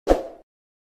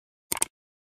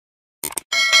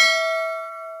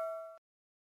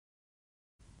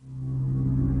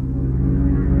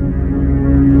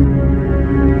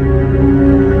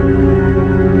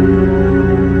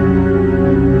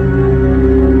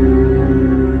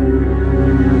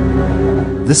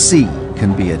The sea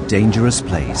can be a dangerous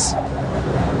place.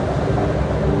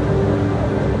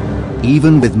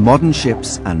 Even with modern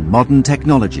ships and modern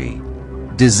technology,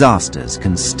 disasters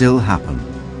can still happen.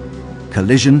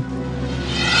 Collision,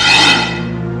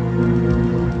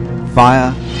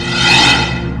 fire,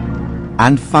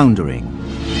 and foundering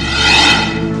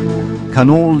can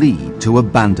all lead to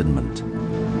abandonment.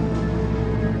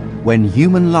 When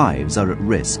human lives are at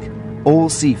risk, all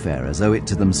seafarers owe it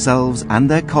to themselves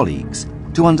and their colleagues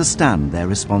to understand their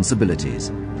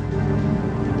responsibilities.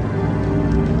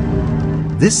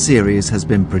 This series has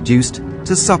been produced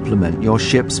to supplement your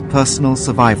ship's personal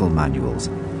survival manuals,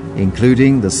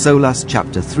 including the SOLAS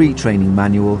Chapter 3 training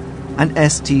manual and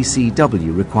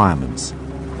STCW requirements.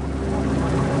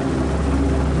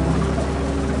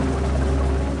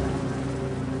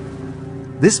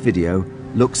 This video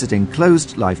looks at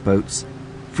enclosed lifeboats,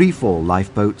 free-fall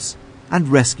lifeboats, and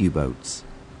rescue boats.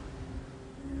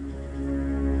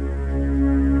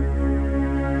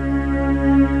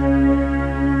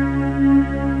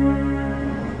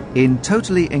 In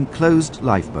totally enclosed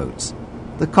lifeboats,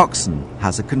 the coxswain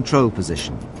has a control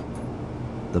position.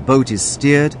 The boat is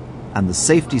steered and the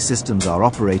safety systems are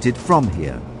operated from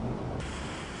here.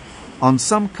 On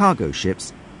some cargo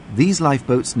ships, these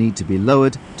lifeboats need to be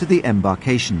lowered to the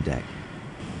embarkation deck.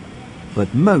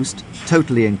 But most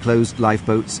totally enclosed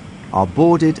lifeboats are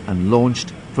boarded and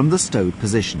launched from the stowed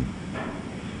position.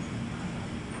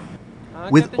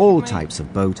 With all types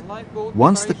of boat,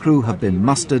 once the crew have been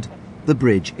mustered, the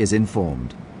bridge is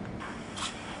informed.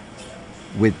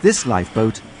 With this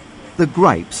lifeboat, the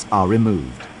gripes are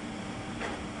removed.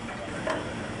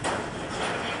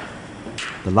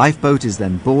 The lifeboat is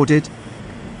then boarded,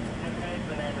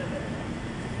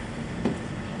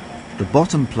 the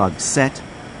bottom plug set,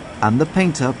 and the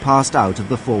painter passed out of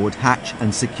the forward hatch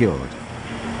and secured.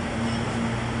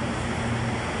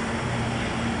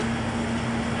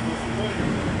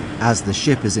 As the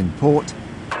ship is in port,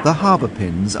 the harbour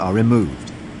pins are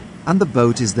removed, and the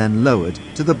boat is then lowered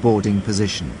to the boarding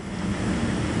position.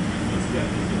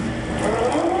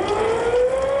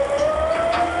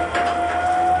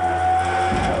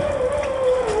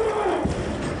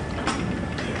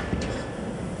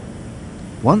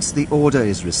 Once the order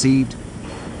is received,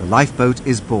 the lifeboat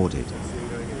is boarded.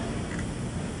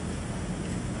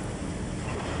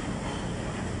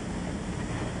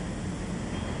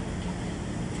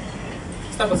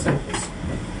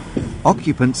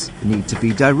 Occupants need to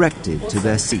be directed to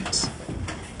their seats.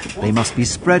 They must be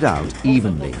spread out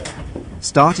evenly,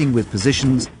 starting with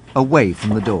positions away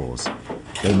from the doors.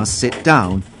 They must sit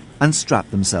down and strap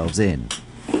themselves in.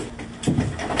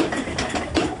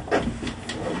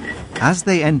 As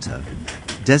they enter,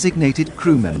 designated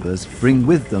crew members bring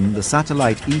with them the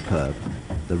satellite EPIRB,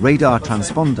 the radar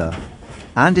transponder,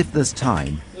 and if there's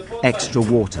time, extra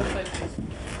water.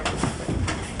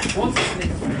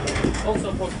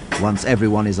 Once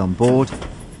everyone is on board,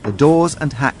 the doors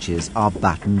and hatches are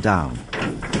battened down.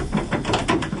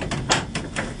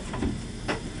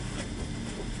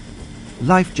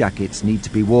 Life jackets need to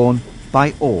be worn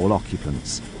by all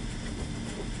occupants.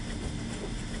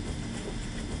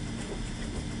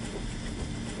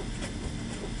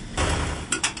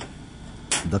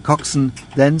 The coxswain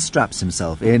then straps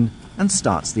himself in and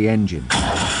starts the engine.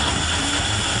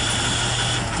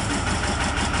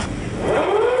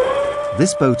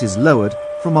 This boat is lowered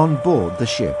from on board the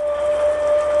ship.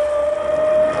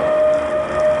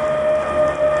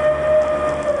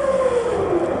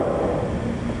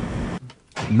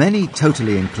 Many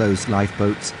totally enclosed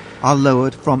lifeboats are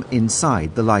lowered from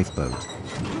inside the lifeboat.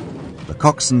 The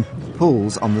coxswain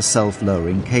pulls on the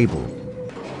self-lowering cable.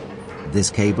 This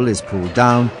cable is pulled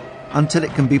down until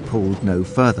it can be pulled no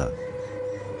further.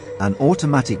 An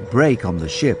automatic brake on the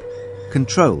ship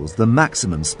controls the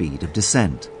maximum speed of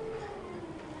descent.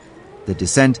 The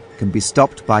descent can be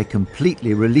stopped by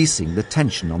completely releasing the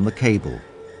tension on the cable.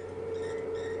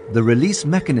 The release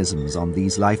mechanisms on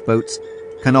these lifeboats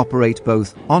can operate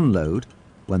both on-load,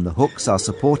 when the hooks are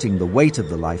supporting the weight of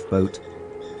the lifeboat,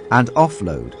 and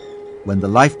off-load, when the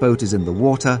lifeboat is in the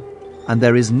water and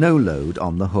there is no load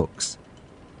on the hooks.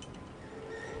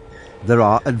 There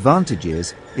are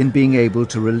advantages in being able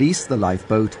to release the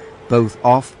lifeboat both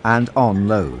off and on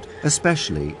load,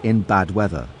 especially in bad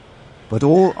weather. But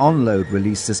all on-load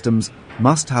release systems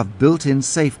must have built-in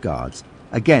safeguards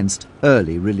against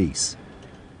early release.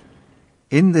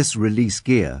 In this release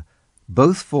gear,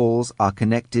 both falls are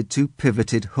connected to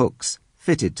pivoted hooks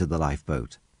fitted to the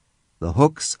lifeboat. The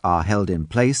hooks are held in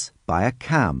place by a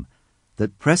cam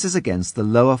that presses against the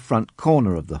lower front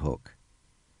corner of the hook.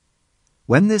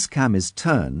 When this cam is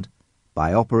turned,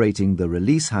 by operating the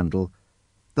release handle,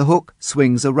 The hook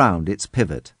swings around its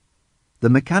pivot. The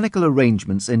mechanical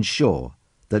arrangements ensure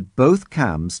that both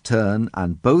cams turn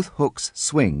and both hooks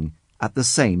swing at the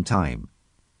same time,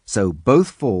 so both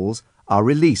falls are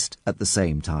released at the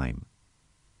same time.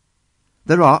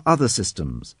 There are other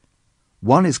systems.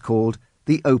 One is called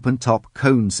the open-top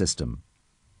cone system.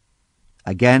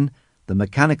 Again, the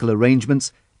mechanical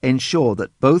arrangements ensure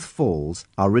that both falls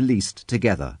are released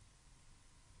together.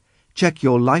 Check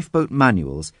your lifeboat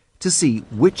manuals to see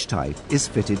which type is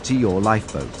fitted to your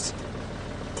lifeboats.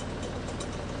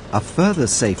 A further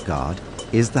safeguard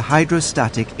is the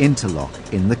hydrostatic interlock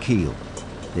in the keel.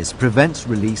 This prevents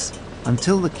release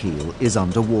until the keel is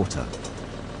under water.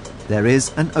 There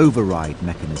is an override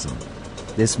mechanism.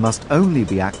 This must only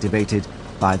be activated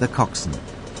by the coxswain.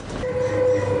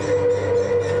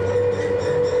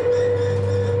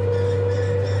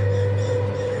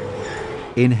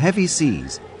 In heavy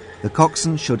seas, the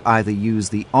coxswain should either use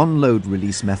the on-load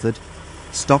release method,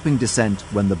 stopping descent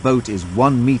when the boat is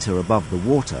 1 meter above the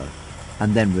water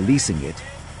and then releasing it,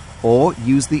 or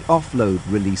use the offload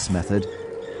release method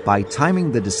by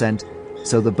timing the descent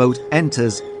so the boat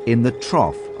enters in the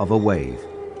trough of a wave.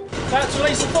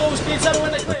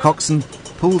 The coxswain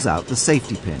pulls out the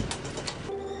safety pin.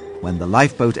 When the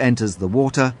lifeboat enters the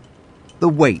water, the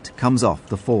weight comes off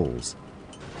the falls.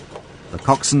 The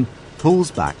coxswain pulls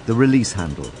back the release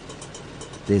handle.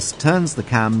 This turns the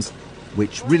cams,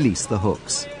 which release the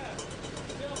hooks.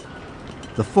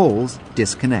 The falls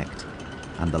disconnect,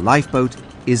 and the lifeboat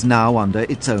is now under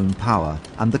its own power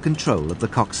and the control of the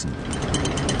coxswain.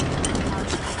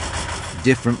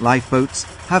 Different lifeboats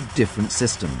have different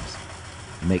systems.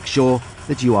 Make sure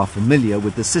that you are familiar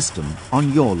with the system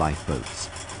on your lifeboats.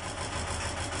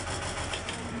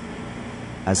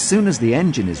 As soon as the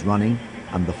engine is running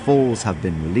and the falls have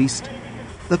been released,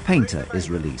 the painter is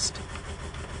released.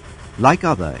 Like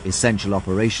other essential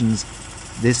operations,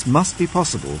 this must be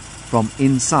possible from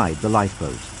inside the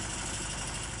lifeboat.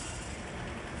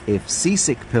 If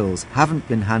seasick pills haven't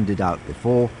been handed out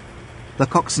before, the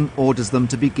coxswain orders them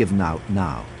to be given out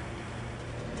now.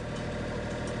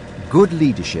 Good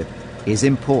leadership is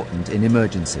important in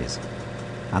emergencies,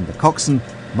 and the coxswain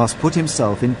must put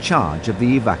himself in charge of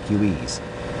the evacuees.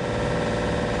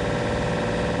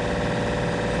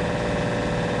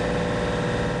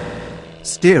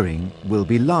 Steering will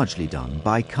be largely done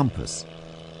by compass.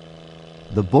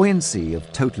 The buoyancy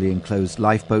of totally enclosed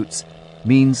lifeboats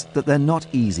means that they're not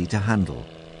easy to handle.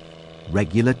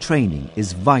 Regular training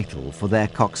is vital for their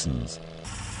coxswains.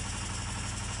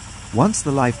 Once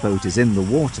the lifeboat is in the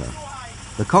water,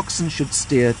 the coxswain should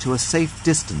steer to a safe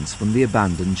distance from the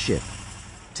abandoned ship,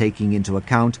 taking into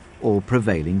account all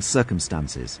prevailing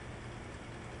circumstances.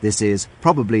 This is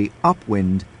probably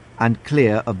upwind and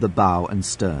clear of the bow and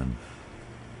stern.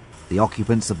 The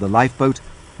occupants of the lifeboat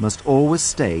must always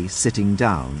stay sitting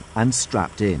down and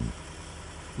strapped in.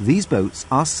 These boats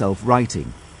are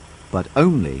self-righting, but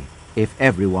only if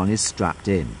everyone is strapped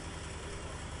in.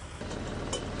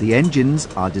 The engines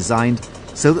are designed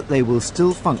so that they will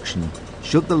still function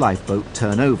should the lifeboat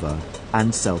turn over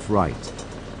and self-right.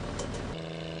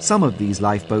 Some of these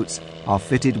lifeboats are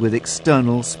fitted with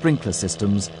external sprinkler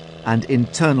systems and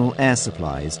internal air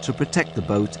supplies to protect the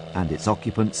boat and its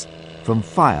occupants from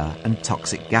fire and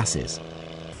toxic gases.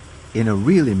 In a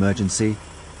real emergency,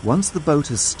 once the boat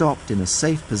has stopped in a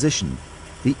safe position,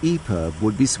 the EPIRB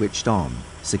would be switched on,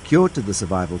 secured to the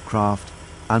survival craft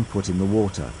and put in the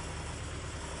water.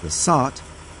 The SART,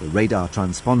 the radar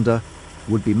transponder,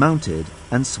 would be mounted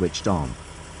and switched on.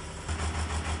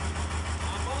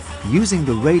 Using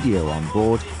the radio on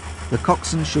board, the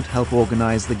coxswain should help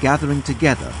organise the gathering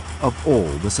together of all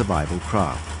the survival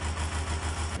craft.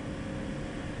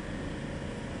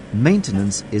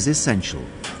 Maintenance is essential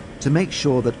to make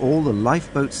sure that all the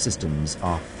lifeboat systems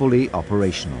are fully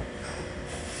operational.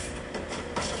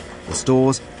 The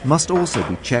stores must also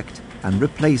be checked and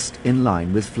replaced in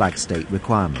line with flag state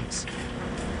requirements.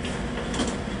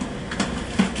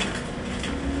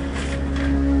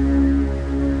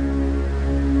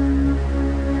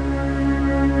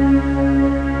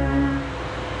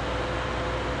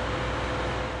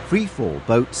 Free-fall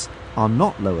boats are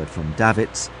not lowered from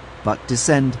davits but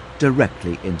descend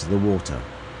directly into the water.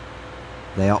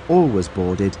 They are always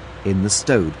boarded in the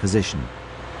stowed position.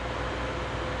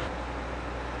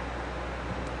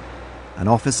 An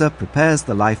officer prepares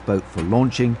the lifeboat for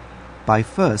launching by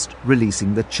first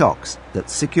releasing the chocks that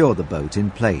secure the boat in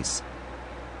place.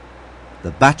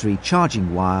 The battery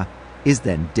charging wire is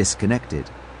then disconnected.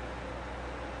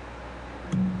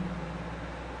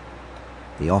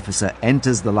 The officer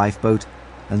enters the lifeboat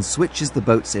and switches the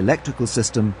boat's electrical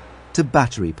system to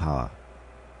battery power.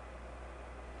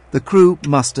 The crew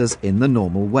musters in the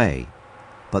normal way,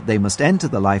 but they must enter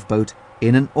the lifeboat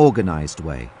in an organized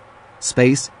way.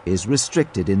 Space is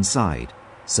restricted inside,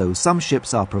 so some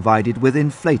ships are provided with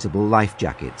inflatable life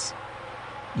jackets.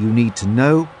 You need to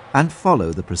know and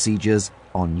follow the procedures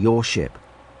on your ship.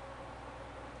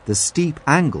 The steep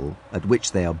angle at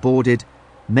which they are boarded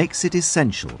makes it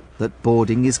essential that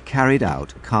boarding is carried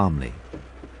out calmly.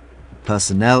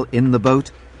 Personnel in the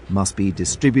boat must be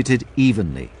distributed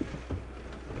evenly.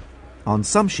 On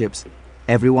some ships,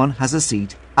 everyone has a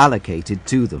seat allocated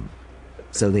to them,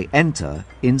 so they enter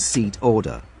in seat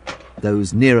order,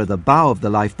 those nearer the bow of the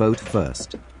lifeboat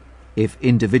first. If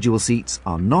individual seats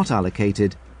are not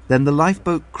allocated, then the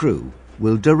lifeboat crew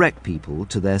will direct people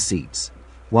to their seats.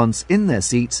 Once in their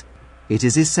seats, it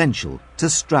is essential to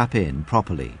strap in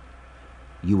properly.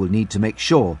 You will need to make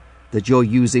sure that you're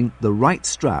using the right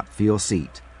strap for your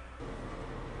seat.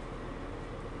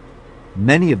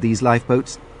 Many of these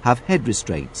lifeboats have head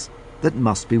restraints that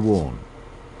must be worn.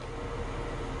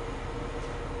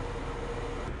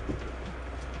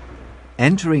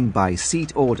 Entering by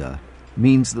seat order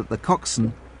means that the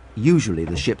coxswain, usually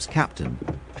the ship's captain,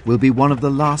 will be one of the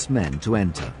last men to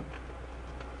enter.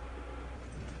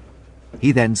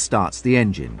 He then starts the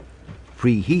engine,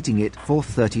 preheating it for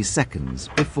 30 seconds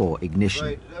before ignition.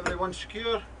 Right, everyone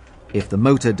secure? If the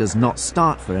motor does not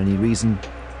start for any reason,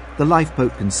 the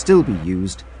lifeboat can still be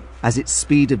used, as its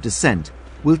speed of descent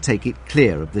will take it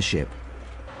clear of the ship.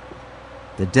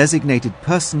 The designated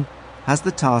person has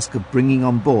the task of bringing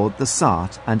on board the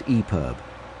SART and EPIRB.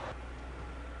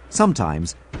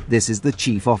 Sometimes this is the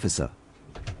chief officer.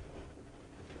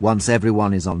 Once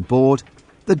everyone is on board,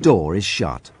 the door is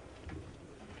shut.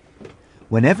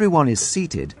 When everyone is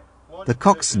seated, the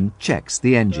coxswain checks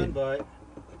the engine.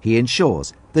 He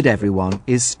ensures that everyone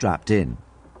is strapped in.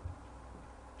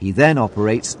 He then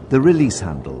operates the release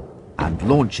handle and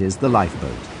launches the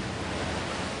lifeboat.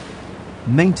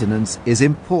 Maintenance is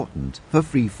important for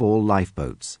free-fall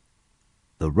lifeboats.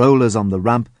 The rollers on the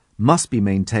ramp must be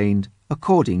maintained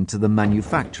according to the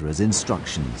manufacturer's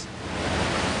instructions.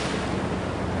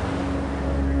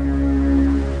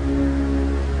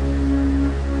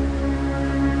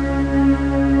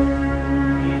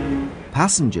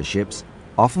 Passenger ships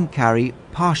often carry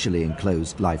partially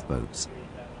enclosed lifeboats.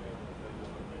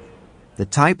 The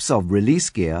types of release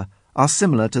gear are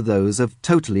similar to those of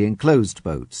totally enclosed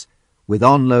boats, with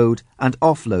onload and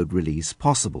offload release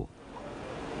possible.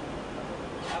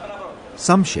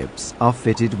 Some ships are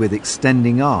fitted with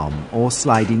extending arm or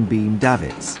sliding beam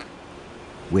davits.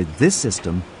 With this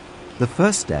system, the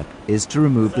first step is to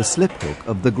remove the slip hook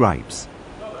of the gripes.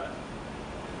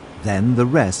 Then the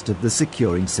rest of the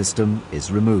securing system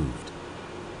is removed.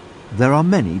 There are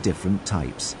many different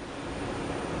types.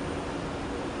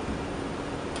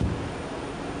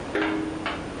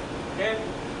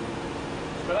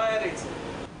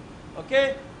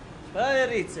 Okay?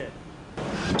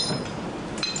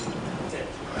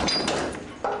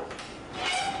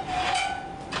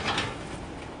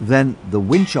 Then the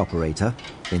winch operator,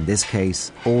 in this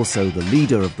case also the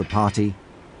leader of the party,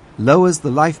 lowers the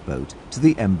lifeboat to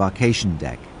the embarkation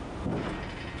deck.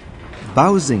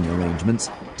 Bowsing arrangements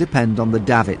depend on the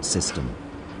davit system.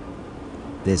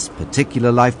 This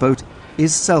particular lifeboat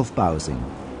is self-bowsing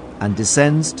and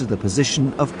descends to the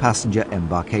position of passenger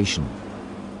embarkation.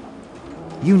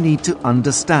 You need to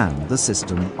understand the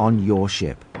system on your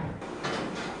ship.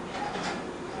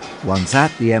 Once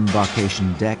at the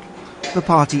embarkation deck, the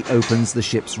party opens the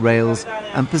ship's rails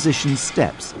and positions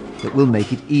steps that will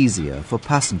make it easier for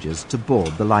passengers to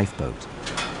board the lifeboat.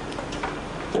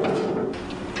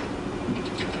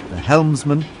 The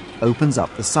helmsman opens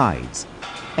up the sides,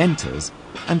 enters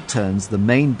and turns the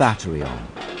main battery on.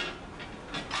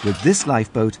 With this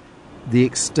lifeboat, the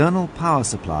external power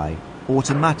supply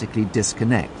automatically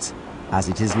disconnects as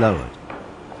it is lowered.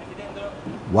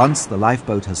 Once the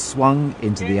lifeboat has swung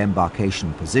into the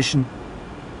embarkation position,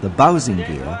 the bowsing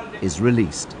gear is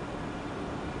released.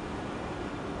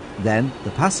 Then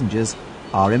the passengers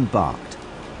are embarked.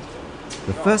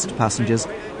 The first passengers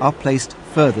are placed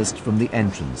furthest from the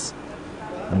entrance,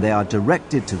 and they are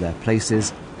directed to their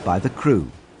places by the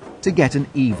crew to get an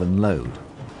even load.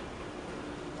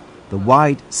 The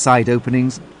wide side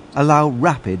openings allow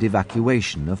rapid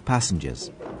evacuation of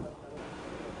passengers.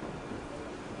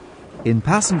 In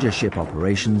passenger ship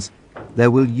operations,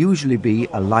 there will usually be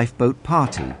a lifeboat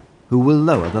party who will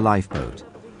lower the lifeboat.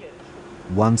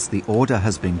 Once the order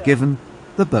has been given,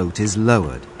 the boat is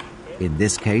lowered, in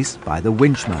this case by the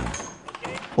winchman,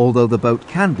 although the boat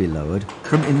can be lowered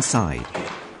from inside.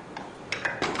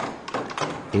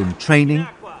 In training,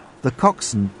 the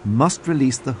coxswain must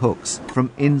release the hooks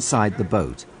from inside the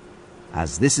boat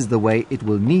as this is the way it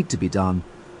will need to be done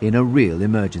in a real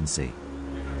emergency.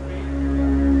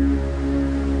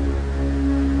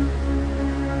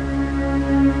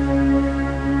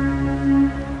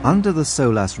 Under the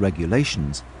SOLAS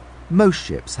regulations, most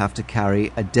ships have to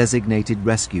carry a designated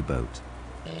rescue boat.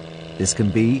 This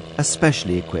can be a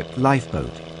specially equipped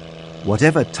lifeboat.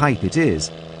 Whatever type it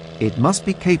is, it must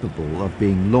be capable of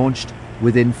being launched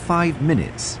within 5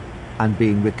 minutes and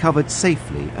being recovered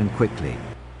safely and quickly.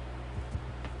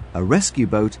 A rescue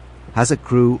boat has a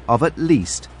crew of at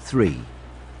least 3.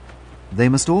 They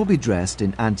must all be dressed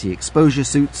in anti-exposure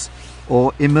suits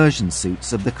or immersion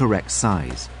suits of the correct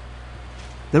size.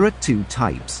 There are 2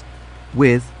 types,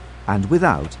 with and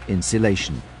without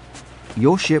insulation.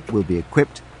 Your ship will be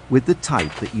equipped with the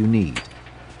type that you need.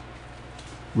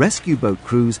 Rescue boat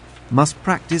crews must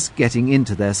practice getting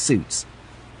into their suits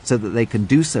so that they can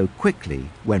do so quickly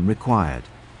when required.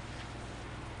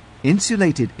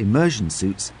 Insulated immersion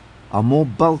suits are more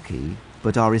bulky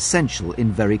but are essential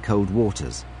in very cold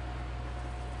waters.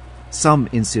 Some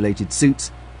insulated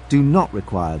suits do not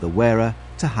require the wearer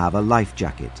to have a life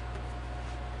jacket.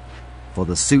 For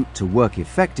the suit to work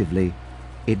effectively,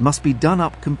 it must be done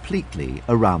up completely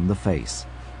around the face.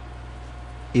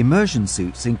 Immersion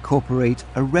suits incorporate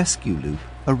a rescue loop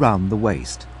around the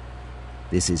waist.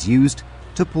 This is used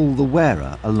to pull the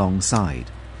wearer alongside.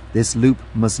 This loop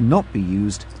must not be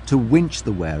used to winch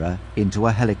the wearer into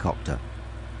a helicopter.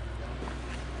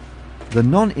 The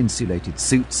non-insulated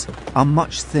suits are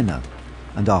much thinner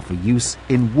and are for use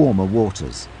in warmer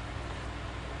waters.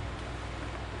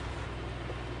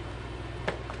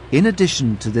 In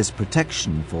addition to this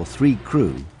protection for 3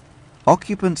 crew,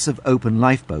 occupants of open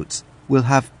lifeboats will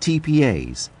have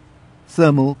TPAs,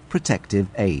 thermal protective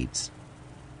aids.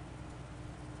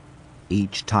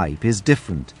 Each type is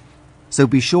different, so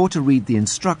be sure to read the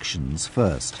instructions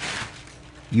first.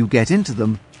 You get into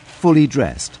them fully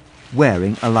dressed,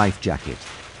 wearing a life jacket.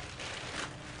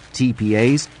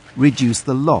 TPAs reduce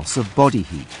the loss of body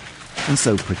heat and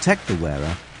so protect the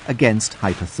wearer against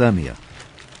hypothermia.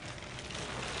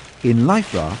 In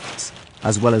life rafts,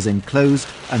 as well as enclosed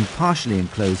and partially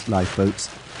enclosed lifeboats,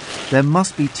 there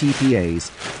must be TPAs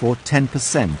for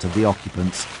 10% of the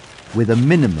occupants, with a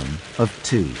minimum of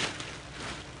 2.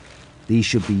 These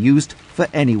should be used for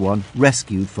anyone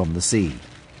rescued from the sea.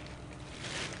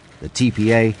 The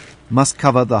TPA must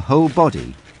cover the whole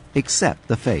body except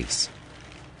the face.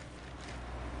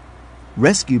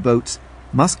 Rescue boats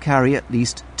must carry at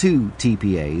least 2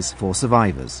 TPAs for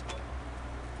survivors.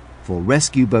 For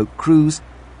rescue boat crews,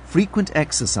 frequent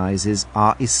exercises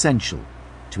are essential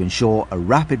to ensure a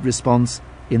rapid response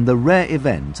in the rare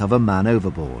event of a man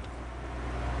overboard.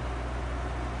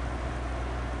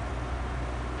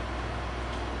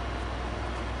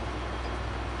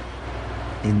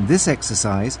 In this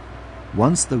exercise,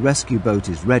 once the rescue boat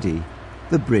is ready,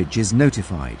 the bridge is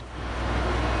notified.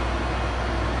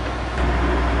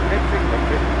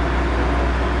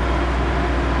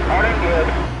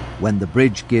 When the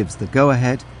bridge gives the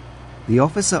go-ahead, the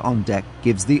officer on deck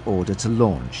gives the order to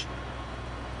launch.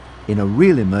 In a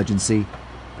real emergency,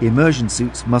 immersion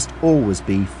suits must always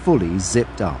be fully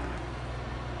zipped up.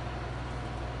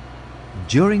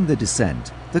 During the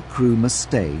descent, the crew must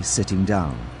stay sitting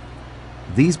down.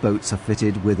 These boats are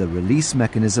fitted with a release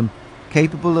mechanism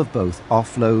capable of both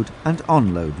offload and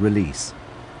onload release.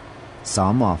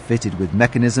 Some are fitted with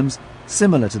mechanisms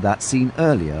similar to that seen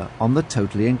earlier on the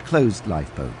totally enclosed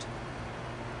lifeboat.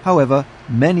 However,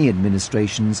 many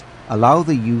administrations allow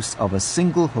the use of a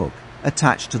single hook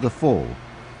attached to the fall,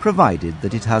 provided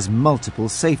that it has multiple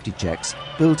safety checks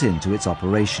built into its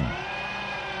operation.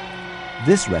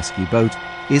 This rescue boat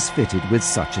is fitted with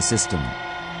such a system.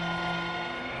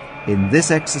 In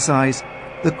this exercise,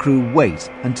 the crew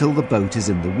wait until the boat is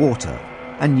in the water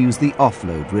and use the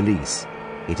offload release.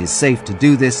 It is safe to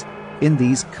do this in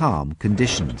these calm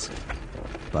conditions.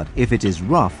 But if it is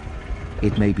rough,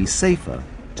 it may be safer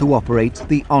to operate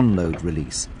the onload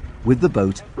release with the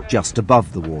boat just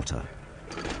above the water.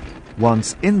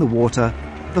 Once in the water,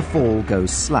 the fall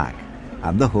goes slack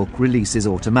and the hook releases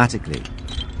automatically.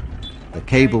 The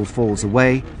cable falls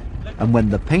away, and when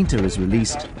the painter is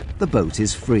released, the boat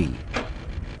is free.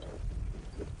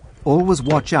 Always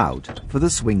watch out for the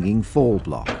swinging fall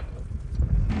block.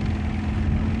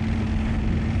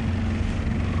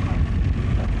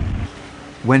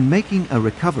 When making a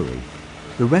recovery,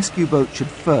 the rescue boat should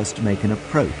first make an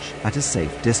approach at a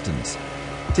safe distance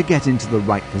to get into the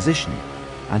right position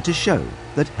and to show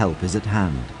that help is at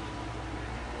hand.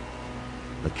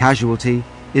 The casualty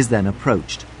is then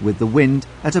approached with the wind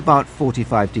at about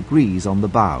 45 degrees on the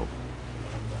bow.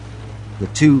 The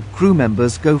 2 crew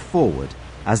members go forward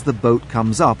as the boat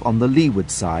comes up on the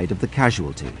leeward side of the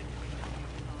casualty.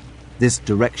 This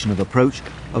direction of approach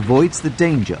avoids the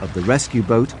danger of the rescue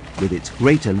boat, with its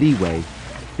greater leeway,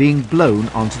 being blown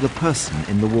onto the person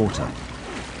in the water.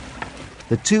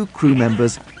 The two crew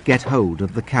members get hold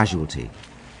of the casualty,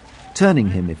 turning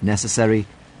him if necessary,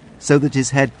 so that his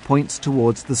head points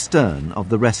towards the stern of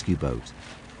the rescue boat.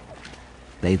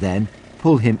 They then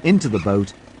pull him into the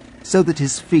boat so that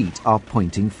his feet are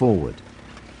pointing forward.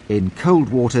 In cold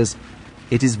waters,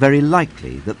 it is very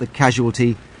likely that the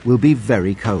casualty will be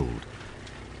very cold.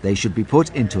 They should be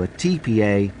put into a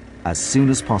TPA as soon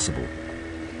as possible.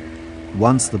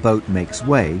 Once the boat makes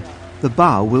way, the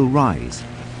bow will rise,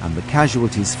 and the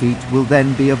casualty's feet will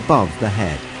then be above the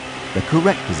head, the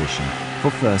correct position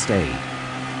for first aid.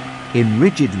 In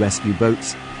rigid rescue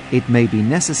boats, it may be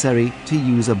necessary to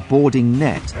use a boarding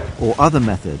net or other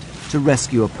method to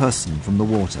rescue a person from the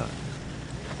water.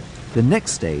 The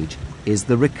next stage is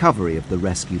the recovery of the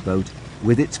rescue boat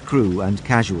with its crew and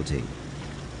casualty.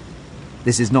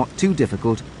 This is not too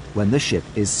difficult when the ship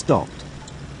is stopped.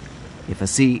 If a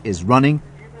sea is running,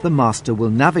 the master will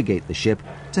navigate the ship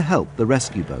to help the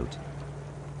rescue boat.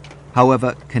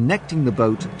 However, connecting the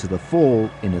boat to the fall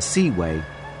in a seaway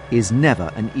is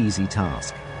never an easy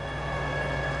task.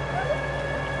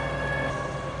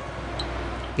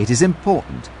 It is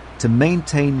important to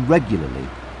maintain regularly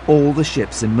all the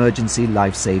ship's emergency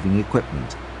life-saving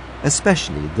equipment,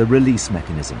 especially the release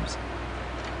mechanisms.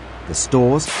 The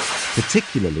stores,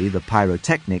 particularly the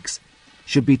pyrotechnics,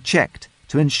 should be checked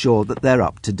to ensure that they're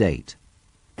up to date.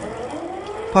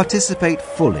 Participate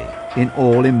fully in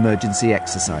all emergency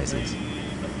exercises.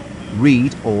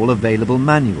 Read all available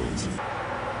manuals.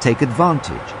 Take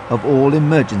advantage of all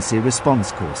emergency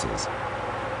response courses.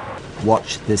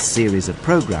 Watch this series of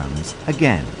programs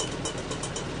again.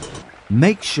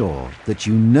 Make sure that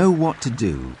you know what to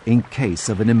do in case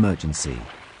of an emergency.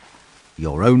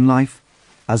 Your own life,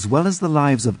 as well as the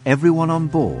lives of everyone on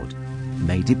board,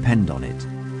 may depend on it.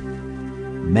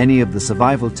 Many of the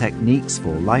survival techniques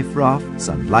for life rafts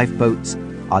and lifeboats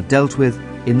are dealt with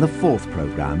in the 4th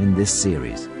program in this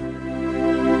series.